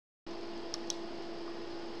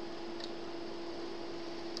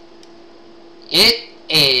It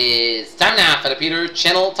is time now for the Peter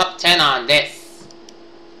Channel Top 10 on this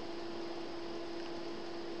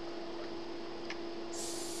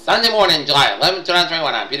Sunday morning, July 11th,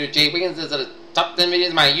 2021. I'm Peter J. Wiggins. This is the Top 10 videos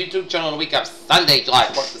of my YouTube channel on the week of Sunday, July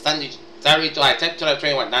 4th to Saturday, July 10th,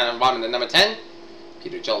 2021. 9 on the bottom and number 10.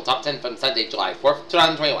 Peter Channel Top 10 from Sunday, July 4th,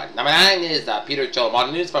 2021. Number 9 is Peter Channel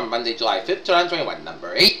Modern News from Monday, July 5th, 2021.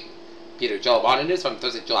 Number 8. Peter Channel Modern News from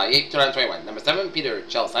Thursday, July 8th, 2021. Number 7, Peter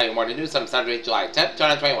Channel Saturday Morning News from Saturday, July 10th,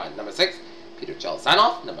 2021. Number 6, Peter Channel Sign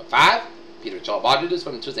Off. Number 5, Peter Channel Modern News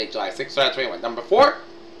from Tuesday, July 6th, 2021. Number 4,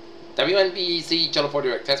 WNBC Channel 4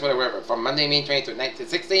 Direct Test Whatever from Monday, May 20th to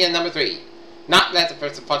 1960. And number 3, Not That's the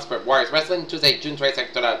First and Fox Sport Warriors Wrestling, Tuesday, June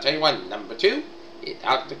 22nd, 2021. Number 2, It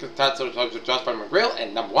Out the Contest with Josh from McGrill.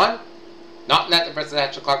 And number 1, Not That the First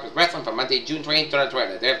Actual Clock was Wrestling from Monday, June 20th,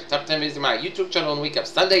 2020. They have the top 10 videos in my YouTube channel on the week of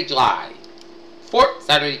Sunday, July 4th,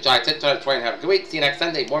 Saturday, July 10th, 2020. Have a good week. See you next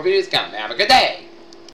Sunday. More videos coming. Have a good day.